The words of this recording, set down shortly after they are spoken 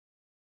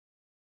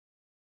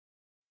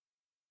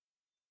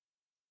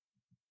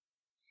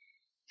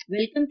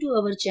Welcome to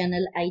our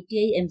channel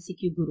ITI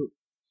MCQ गुरु।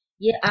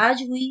 ये आज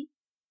हुई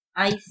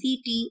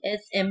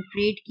ICTSM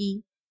ट्रेड की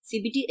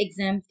CBT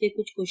एग्जाम के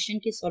कुछ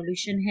क्वेश्चन के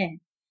सॉल्यूशन है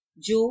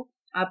जो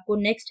आपको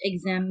नेक्स्ट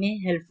एग्जाम में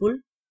हेल्पफुल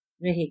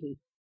रहेगी।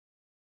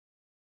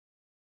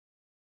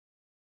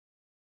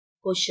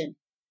 Question,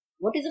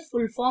 what is the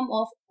full form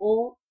of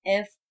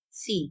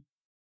OFC?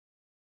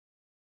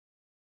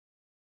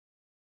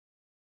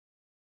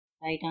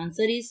 Right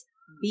answer is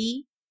B,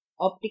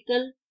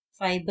 optical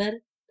fibre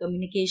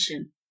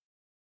communication.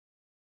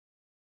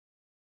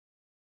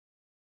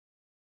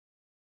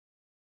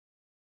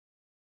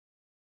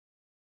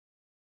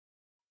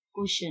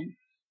 Question,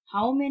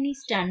 how many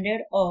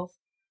standard of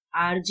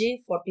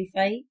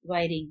RJ45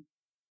 wiring?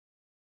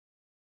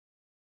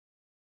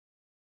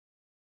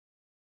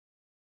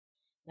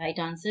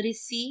 Right answer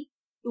is C,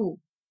 2.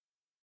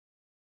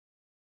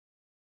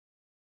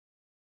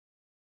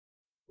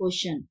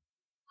 Question,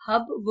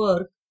 hub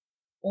work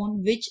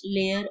on which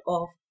layer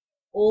of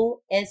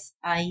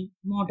OSI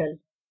model?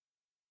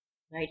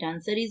 Right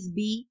answer is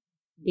B,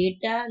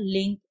 data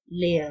link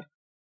layer.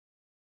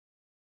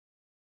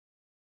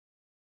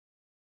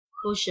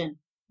 Question,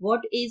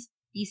 what is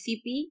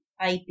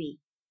TCPIP?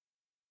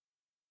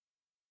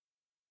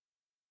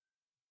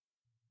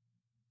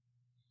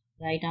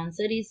 Right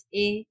answer is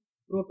A,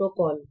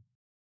 protocol.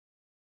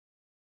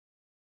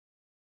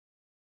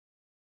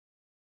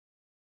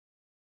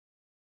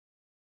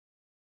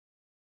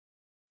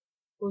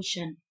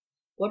 Question,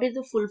 what is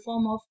the full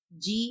form of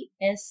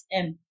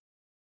GSM?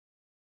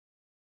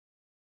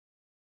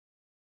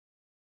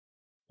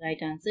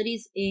 Right answer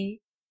is A,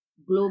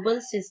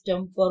 Global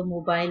System for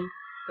Mobile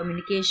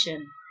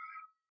Communication.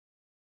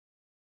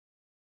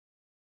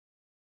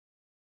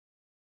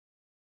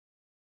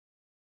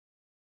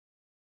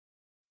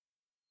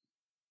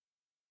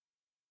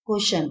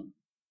 Question,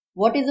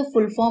 what is the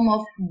full form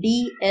of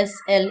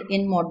DSL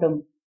in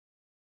modem?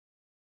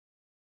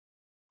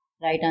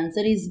 Right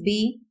answer is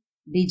B,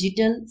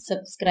 Digital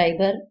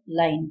Subscriber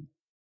Line.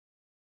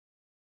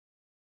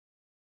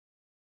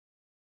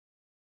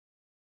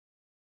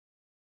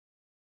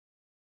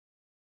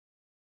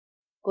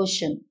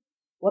 Question,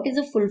 what is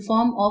the full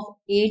form of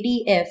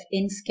ADF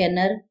in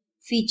scanner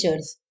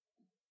features?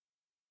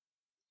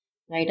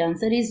 Right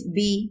answer is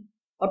B,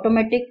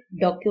 Automatic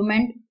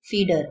Document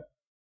Feeder.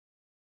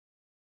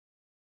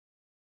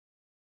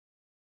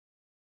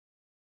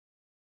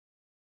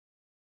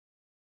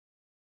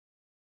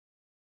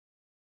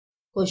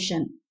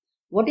 Question,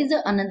 what is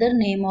the another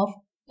name of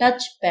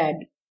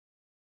touchpad?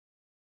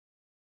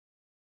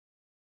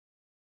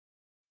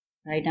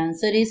 Right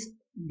answer is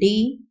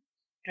D,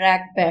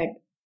 trackpad.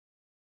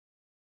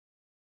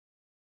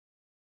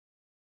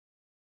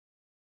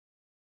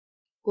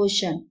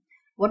 Question,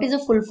 what is the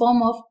full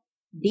form of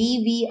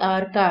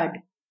DVR card?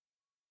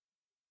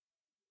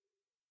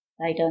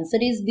 Right answer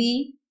is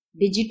B,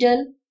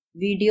 Digital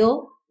Video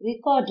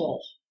Recorder.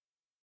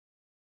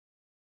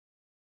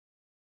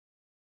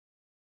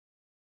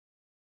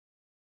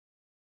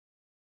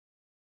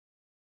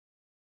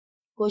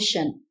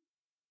 Question,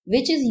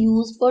 which is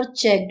used for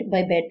checked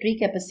by battery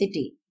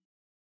capacity?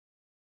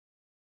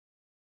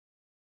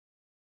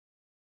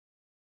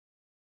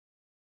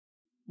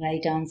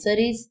 Right answer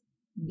is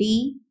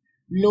D,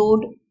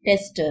 load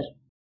tester.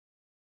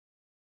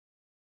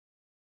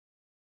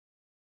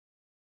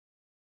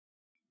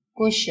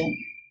 Question,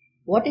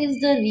 what is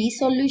the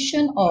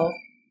resolution of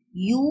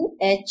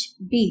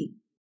UHD?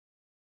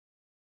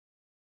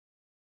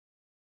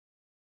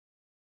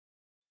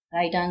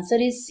 Right answer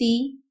is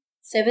C,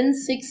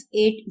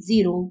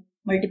 7680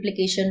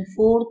 multiplication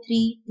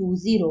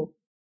 4320.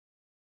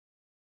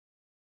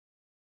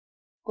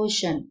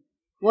 Question,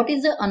 what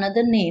is the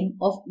another name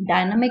of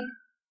dynamic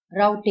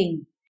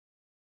routing?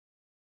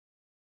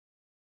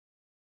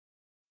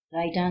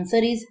 Right answer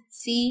is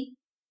C,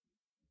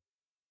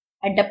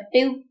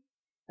 adaptive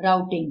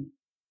routing.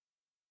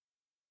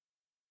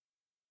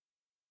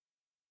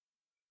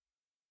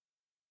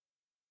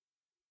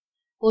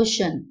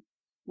 Question,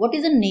 what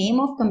is the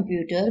name of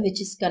computer which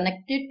is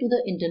connected to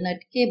the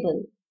internet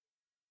cable?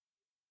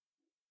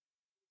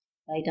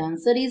 Right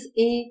answer is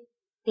A,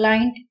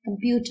 client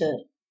computer.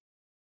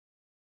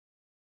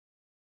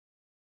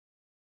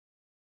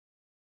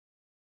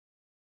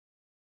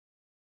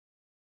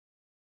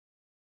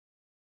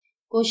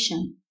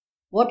 Question,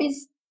 what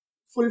is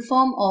full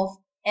form of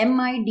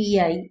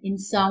MIDI in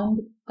sound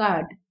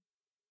card?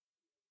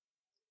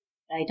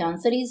 Right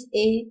answer is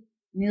A,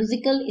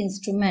 musical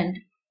instrument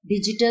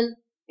digital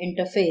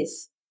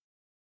interface.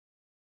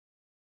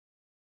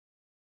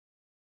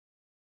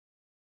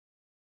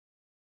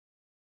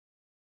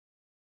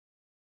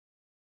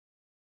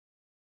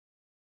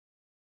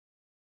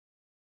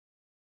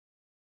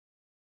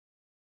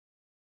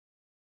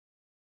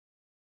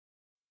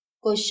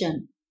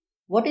 Question,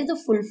 what is the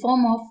full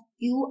form of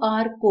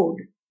QR code?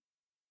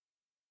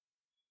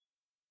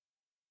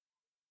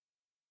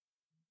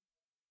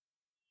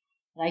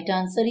 Right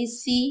answer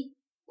is C,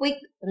 quick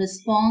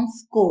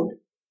response code.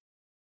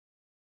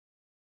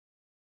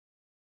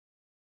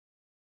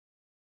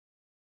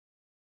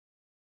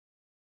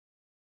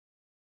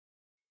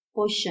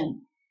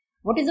 Question.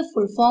 What is the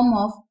full form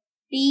of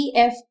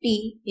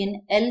TFT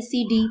in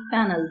LCD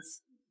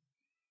panels?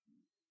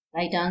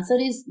 Right answer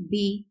is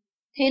B.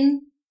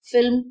 Thin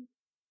film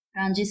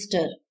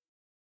transistor.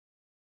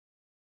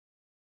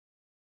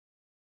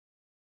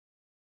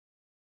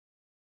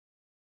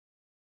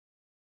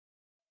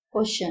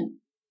 Question.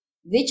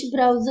 Which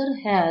browser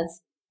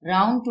has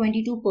around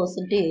 22%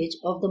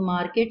 of the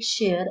market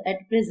share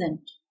at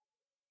present?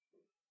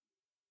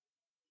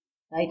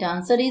 Right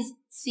answer is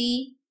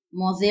C.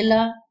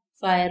 Mozilla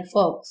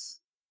Firefox.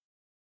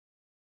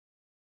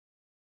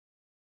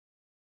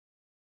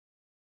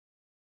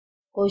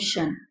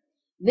 Question.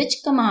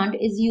 Which command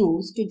is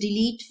used to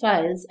delete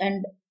files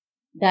and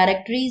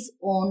directories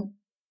on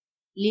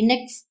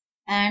Linux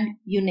and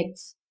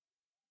Unix?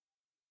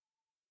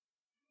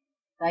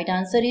 Right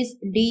answer is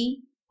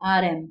D.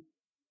 RM.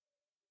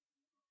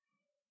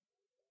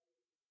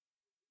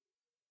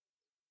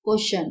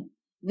 Question.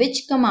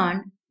 Which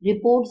command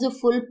reports the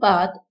full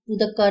path to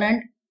the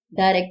current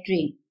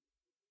directory?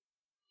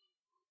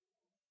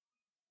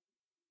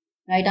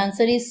 Right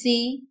answer is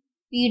C.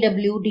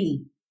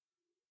 PWD.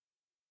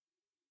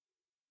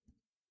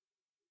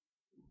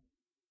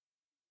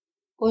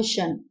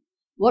 Question.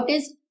 What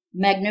is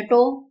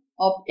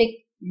magneto-optic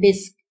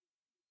disk?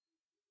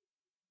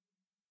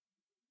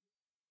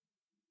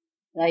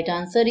 Right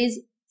answer is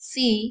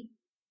C.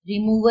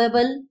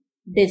 Removable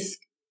disk.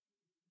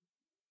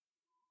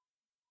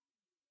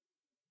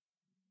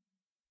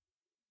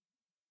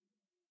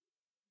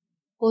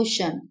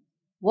 Question.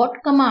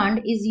 What command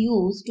is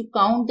used to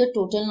count the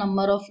total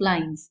number of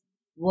lines,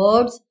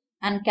 words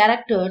and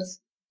characters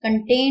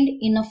contained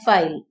in a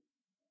file?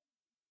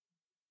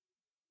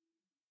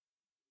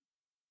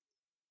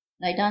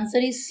 Right answer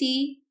is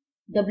C.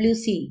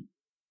 WC.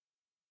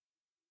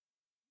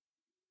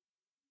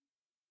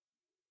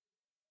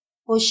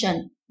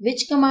 Question.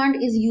 Which command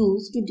is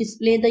used to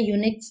display the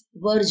Unix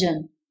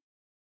version?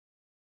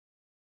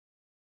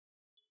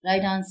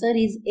 Right answer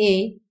is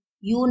A.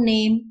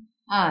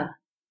 unamr.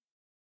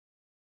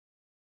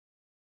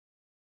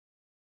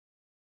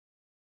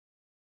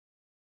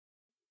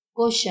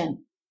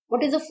 Question.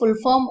 What is the full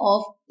form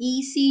of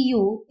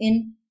ECU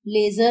in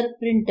laser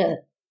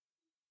printer?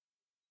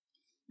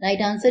 Right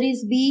answer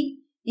is B.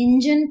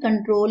 Engine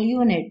control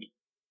unit.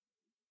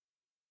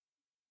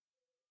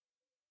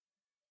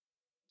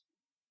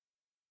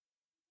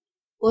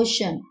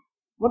 Question.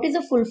 What is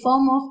the full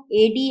form of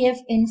ADF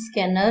in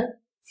scanner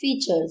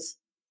features?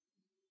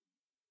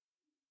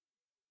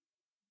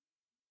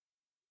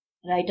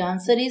 Right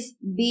answer is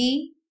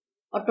B.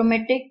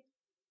 Automatic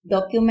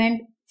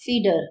document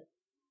feeder.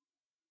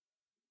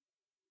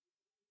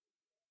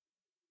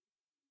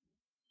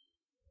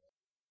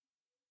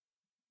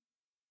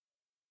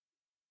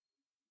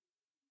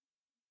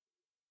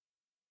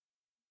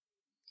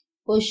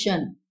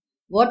 Question.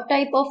 What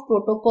type of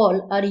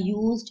protocol are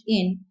used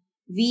in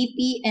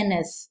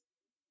VPNs?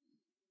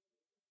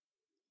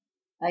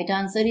 Right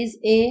answer is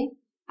A.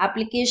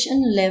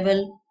 Application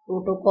level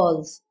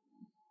protocols.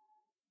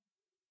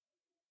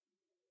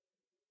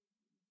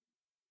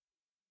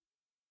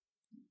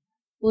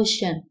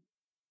 Question.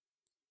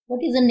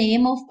 What is the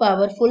name of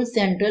powerful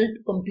central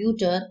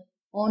computer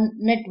on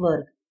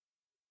network?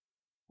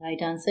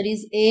 Right answer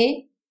is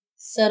A.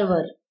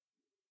 Server.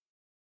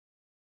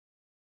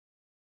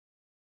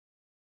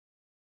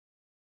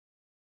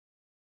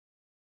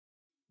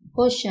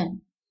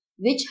 Question.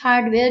 Which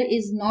hardware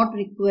is not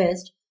required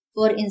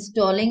for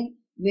installing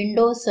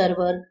Windows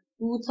Server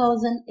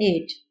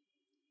 2008?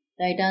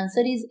 Right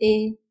answer is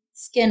A.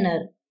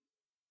 Scanner.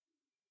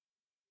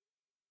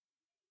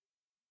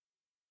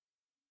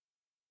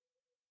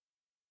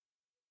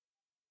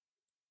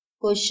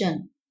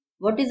 Question.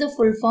 What is the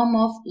full form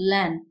of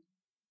LAN?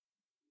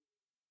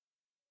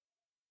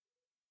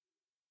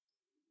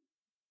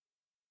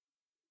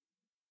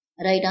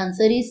 Right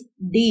answer is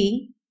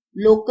D.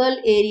 Local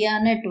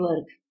area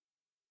network.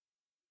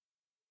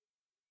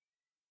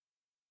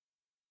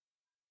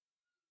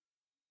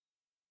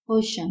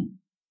 Question.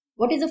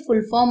 What is the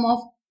full form of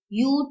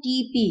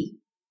UTP?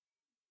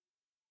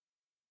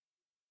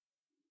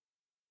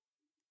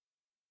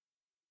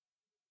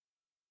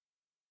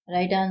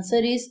 Right answer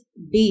is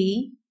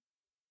D.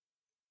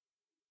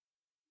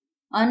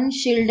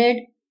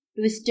 Unshielded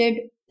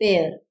twisted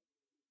pair.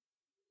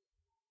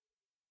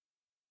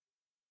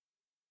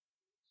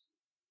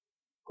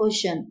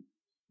 Question.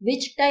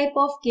 Which type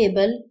of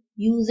cable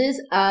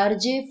uses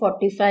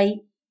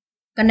RJ45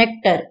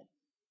 connector?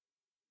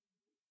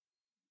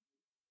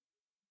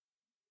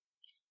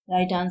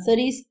 Right answer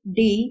is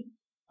D.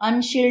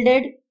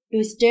 Unshielded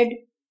twisted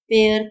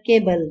pair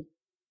cable.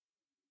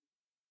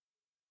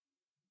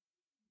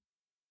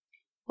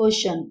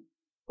 Question.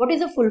 What is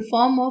the full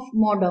form of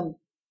modem?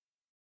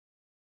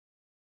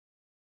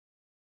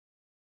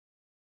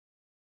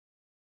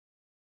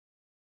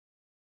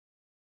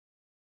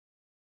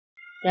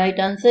 Right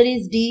answer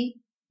is D.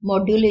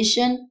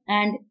 Modulation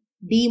and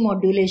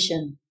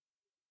demodulation.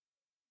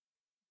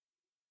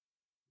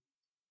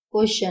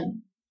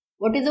 Question.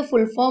 What is the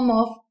full form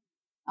of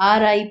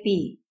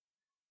RIP?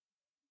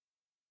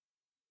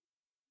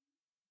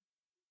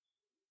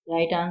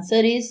 Right answer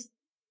is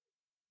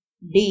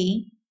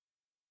D.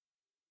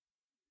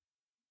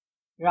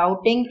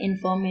 Routing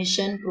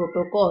information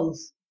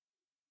protocols.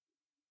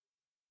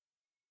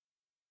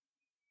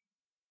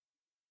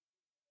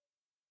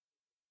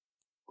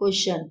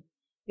 Question.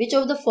 Which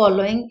of the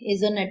following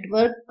is a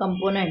network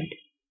component?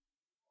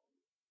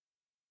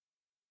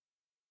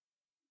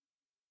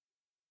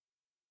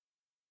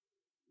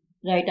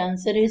 Right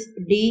answer is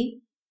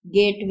D.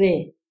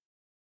 Gateway.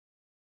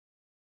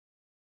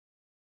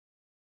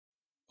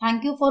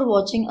 Thank you for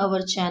watching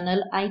our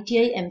channel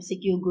ITI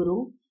MCQ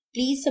Guru.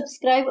 Please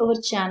subscribe our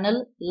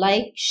channel,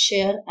 like,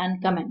 share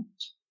and comment.